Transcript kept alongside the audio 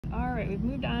right, we've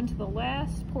moved on to the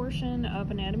last portion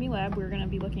of Anatomy Lab. We're going to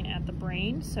be looking at the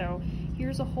brain. So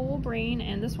here's a whole brain,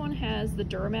 and this one has the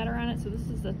dura mater on it. So this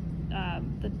is the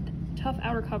tough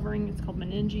outer covering. It's called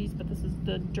meninges, but this is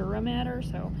the dura mater.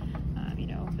 So you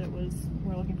know, if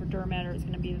we're looking for dura mater, it's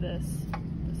going to be this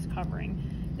covering.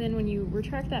 Then when you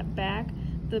retract that back,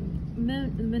 the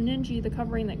meninge, the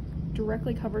covering that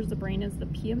directly covers the brain, is the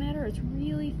pia mater. It's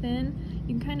really thin.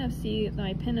 You can kind of see that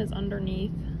my pin is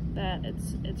underneath that.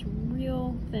 It's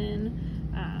real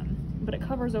thin, but it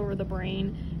covers over the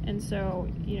brain, and so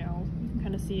you know, you can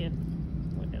kind of see it.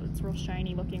 It's real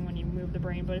shiny looking when you move the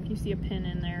brain, but if you see a pin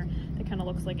in there, it kind of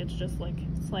looks like it's just like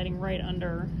sliding right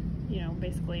under, you know,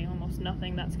 basically almost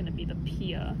nothing. That's going to be the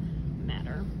pia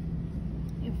mater.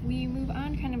 If we move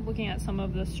on, kind of looking at some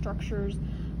of the structures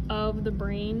of the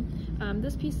brain,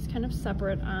 this piece is kind of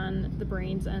separate on the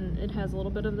brains, and it has a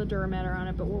little bit of the dura mater on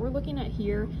it, but what we're looking at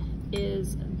here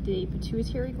is the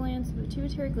pituitary gland. So the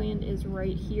pituitary gland is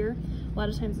right here. A lot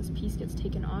of times this piece gets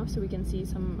taken off so we can see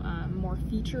some more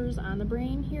features on the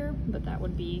brain here, but that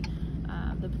would be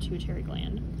the pituitary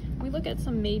gland. When we look at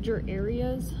some major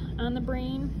areas on the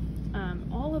brain,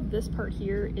 all of this part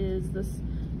here is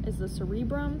the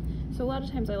cerebrum. So a lot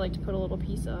of times I like to put a little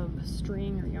piece of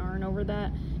string or yarn over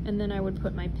that, and then I would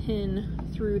put my pin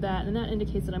through that, and that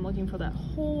indicates that I'm looking for that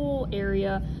whole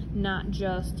area, not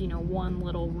just, you know, one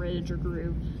little ridge or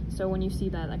groove. So when you see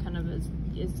that, that kind of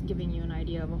is giving you an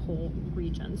idea of a whole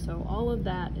region. So all of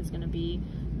that is going to be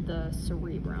the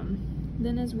cerebrum.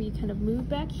 Then as we kind of move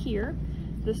back here,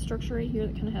 this structure right here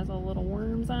that kind of has all little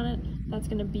worms on it, that's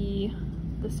going to be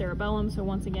the cerebellum. So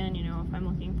once again, you know, if I'm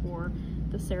looking for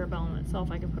the cerebellum itself,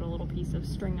 I could put a little piece of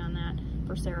string on that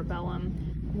for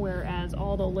cerebellum, whereas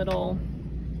all the little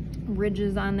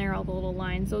ridges on there, all the little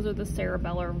lines, those are the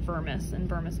cerebellar vermis, and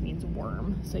vermis means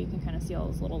worm. So you can kind of see all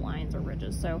those little lines or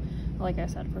ridges. So like I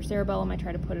said, for cerebellum, I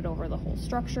try to put it over the whole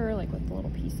structure, like with a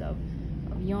little piece of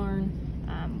yarn.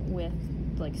 With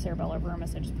like cerebellar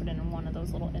vermis, I just put it in one of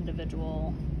those little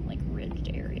individual like ridged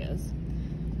areas.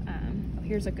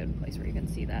 Here's a good place where you can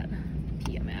see that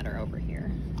pia mater over here.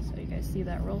 So you guys see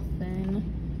that real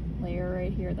thin layer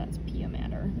right here? That's pia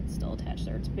mater. It's still attached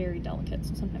there. It's very delicate,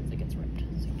 so sometimes it gets ripped.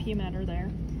 So pia mater there.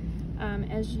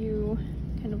 As you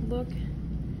kind of look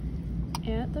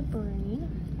at the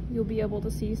brain, you'll be able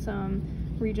to see some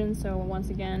regions. So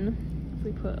once again, if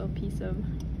we put a piece of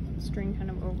string kind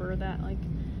of over that like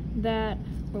that,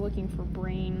 we're looking for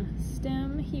brain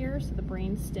stem here. So the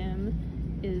brain stem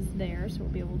is there, so we'll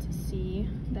be able to see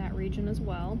that region as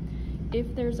well.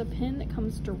 If there's a pin that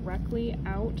comes directly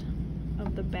out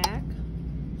of the back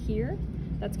here,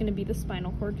 that's going to be the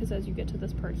spinal cord, because as you get to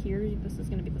this part here, this is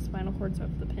going to be the spinal cord. So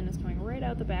if the pin is coming right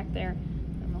out the back there,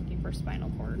 I'm looking for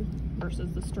spinal cord,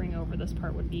 versus the string over this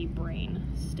part would be brain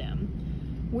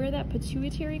stem. Where that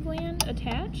pituitary gland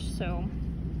attached, so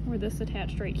where this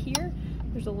attached right here,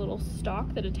 there's a little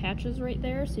stalk that attaches right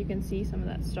there, so you can see some of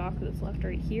that stalk that's left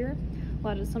right here.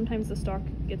 Sometimes the stalk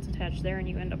gets attached there and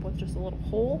you end up with just a little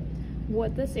hole.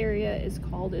 What this area is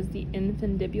called is the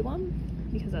infundibulum,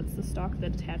 because that's the stalk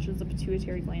that attaches the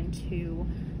pituitary gland to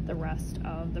the rest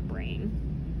of the brain.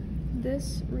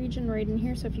 This region right in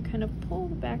here, so if you kind of pull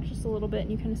back just a little bit and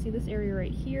you kind of see this area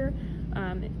right here, it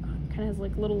kind of has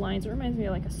like little lines. It reminds me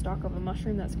of like a stalk of a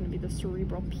mushroom. That's going to be the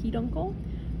cerebral peduncle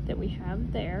that we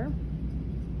have there.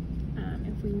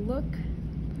 If we look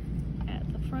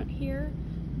at the front here,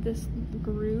 this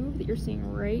groove that you're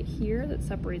seeing right here that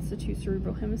separates the two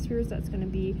cerebral hemispheres, that's going to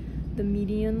be the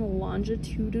median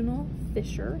longitudinal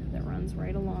fissure that runs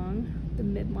right along the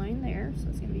midline there. So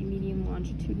it's going to be median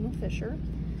longitudinal fissure.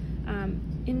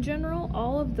 In general,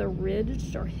 all of the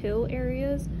ridged or hill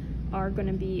areas are going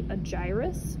to be a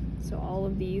gyrus. So all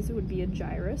of these would be a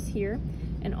gyrus here.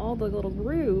 And all the little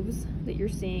grooves that you're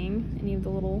seeing, any of the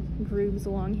little grooves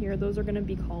along here, those are going to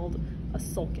be called a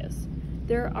sulcus.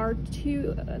 There are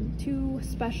two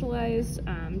specialized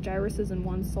gyruses and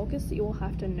one sulcus that you will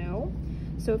have to know.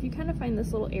 So if you kind of find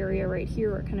this little area right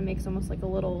here where it kind of makes almost like a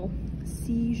little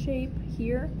C shape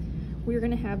here, we're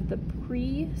going to have the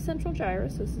precentral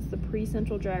gyrus. This is the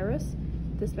precentral gyrus.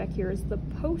 This back here is the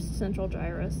postcentral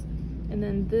gyrus. And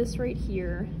then this right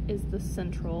here is the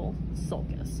central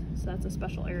sulcus. So that's a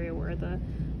special area where the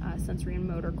sensory and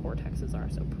motor cortexes are.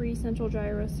 So precentral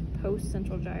gyrus,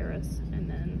 postcentral gyrus, and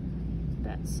then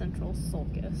that central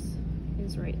sulcus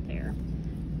is right there.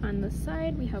 On the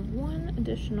side, we have one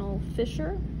additional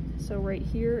fissure. So right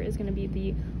here is going to be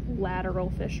the lateral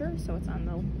fissure. So it's on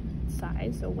the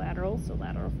side, so lateral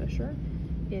fissure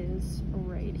is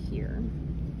right here.